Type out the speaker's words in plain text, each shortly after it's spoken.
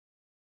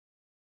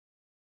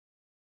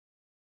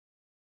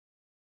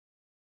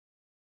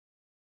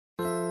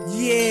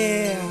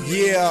Yeah,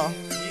 yeah.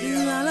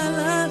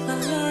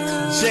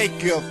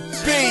 Jacob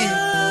B.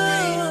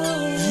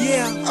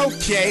 Yeah,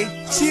 okay,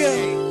 chill.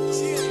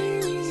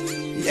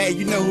 Yeah,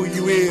 you know who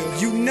you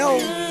is. You know,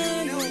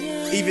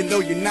 even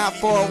though you're not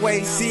far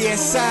away,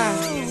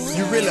 CSI,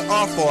 you really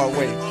are far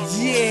away.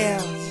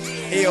 Yeah,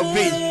 LB.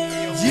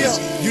 Yeah,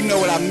 you know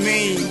what I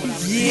mean.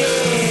 Yeah,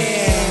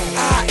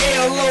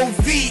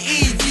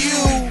 ILOVEU.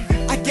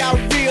 I got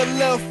real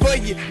love for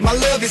you. My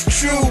love is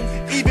true.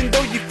 Even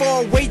though you're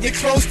far away, you're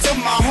close to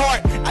my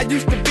heart. I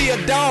used to be a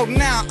dog,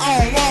 now I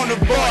don't wanna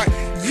bark.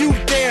 You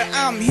there,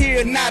 I'm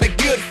here, not a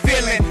good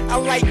feeling. I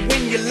like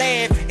when you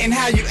laugh and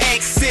how you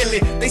act silly.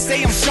 They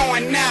say I'm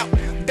showing out,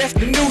 that's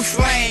the new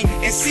slang.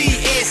 And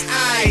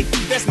CSI,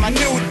 that's my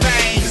new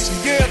thing.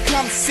 Girl,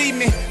 come see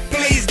me,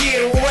 please get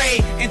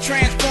away and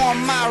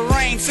transform my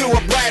rain to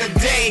a brighter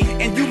day.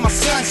 And you my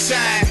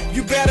sunshine,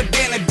 you better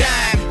than a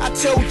dime. I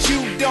told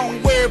you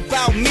don't worry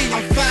about me,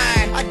 I'm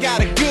fine. I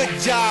got a good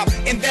job,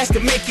 and that's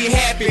to make you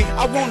happy.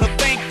 I wanna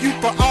thank you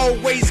for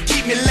always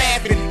keep me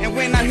laughing. And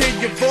when I hear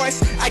your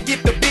voice, I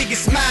get the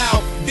biggest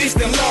smile.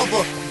 Distant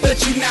lover, but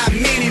you not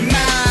many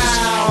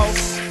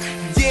miles.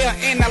 Yeah,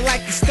 and I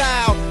like your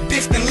style,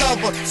 distant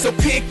lover. So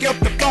pick up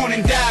the phone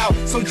and dial.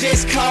 So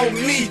just call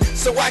me,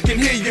 so I can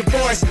hear your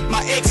voice.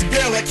 My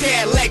ex-girl a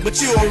Cadillac, but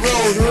you a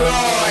Rolls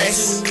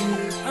Royce.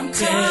 I'm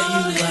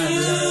telling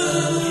you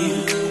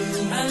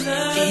I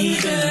love you,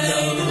 even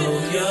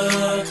though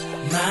you're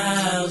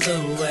miles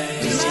away.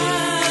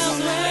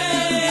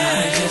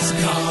 I just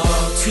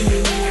called to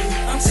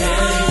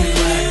tell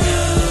you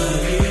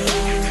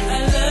I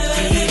love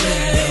you, even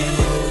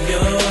though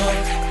you're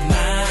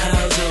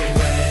miles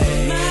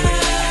away. I'm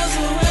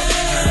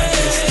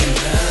distant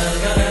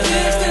lover,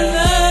 distant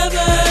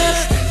lover,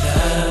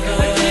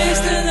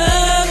 distant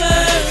lover,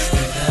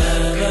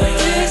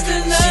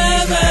 distant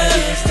lover,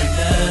 distant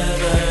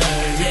lover,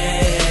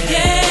 yeah,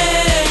 yeah.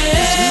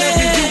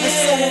 Loving you is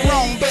so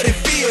wrong, but it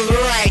feels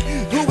right.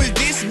 Who is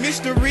this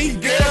mystery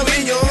girl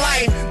in your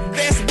life?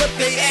 That's what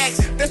they ask,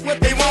 that's what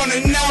they wanna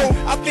know.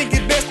 I think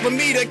it's best for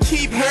me to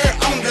keep her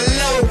on the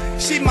low.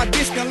 She my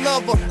distant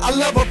lover, I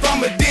love her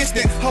from a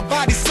distance. Her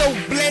body's so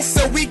blessed,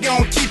 so we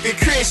gon' keep it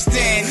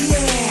Christian.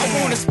 I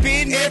wanna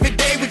spend every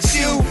day with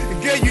you.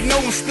 Girl, you know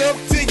I'm stuck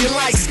to you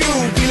like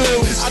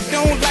Scooby-Doo. I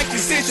don't like your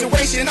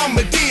situation,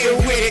 I'ma deal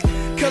with it.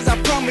 Cause I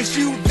promise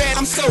you that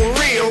I'm so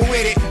real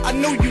with it. I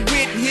know you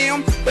with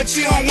him, but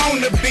you don't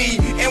wanna be.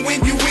 And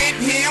when you with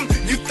him,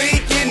 you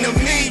thinking of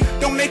me.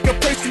 Don't make a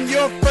person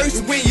your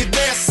first when you're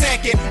their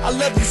second. I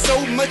love you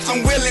so much,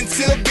 I'm willing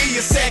to be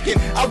your second.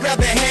 I'd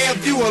rather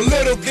have you a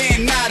little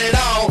than not at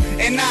all.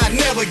 And I'd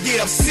never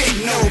get upset,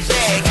 no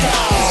bad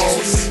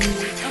calls.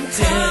 I'm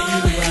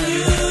telling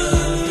you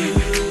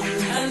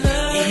I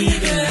love you,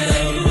 even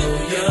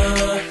though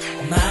you're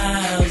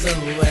miles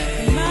away.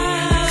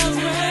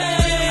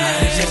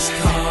 I just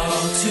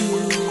called to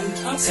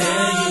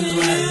tell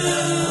you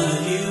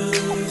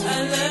I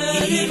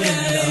love you, even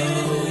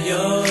though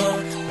you're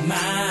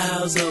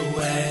miles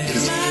away.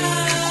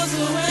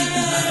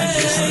 I'm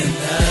distant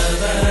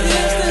lover,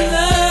 distant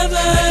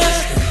lover,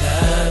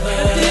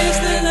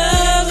 distant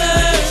lover,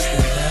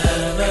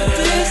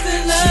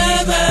 distant lover, distant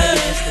lover,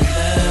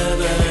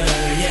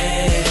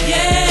 yeah,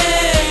 yeah,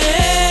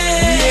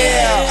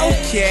 Yeah,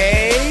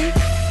 okay.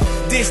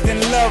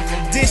 Distant lover,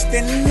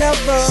 distant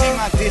lover. She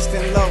my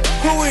distant lover.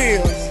 Who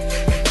is?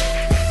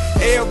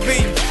 LB.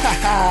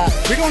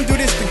 We gonna do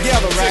this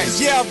together, right?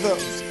 Together.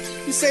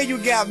 You say you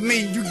got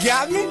me, you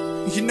got me?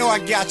 You know I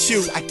got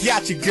you. I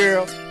got you,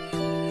 girl.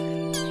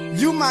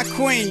 You my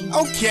queen,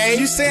 okay.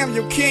 You say I'm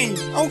your king,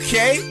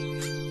 okay.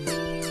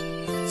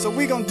 So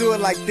we gonna do it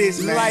like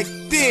this, man. Like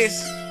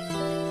this.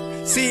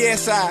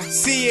 CSI,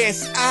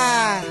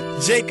 CSI,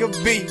 Jacob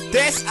B.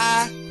 That's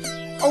I.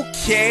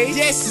 Okay.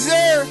 Yes,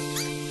 sir.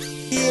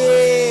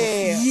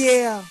 Yeah.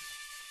 Yeah.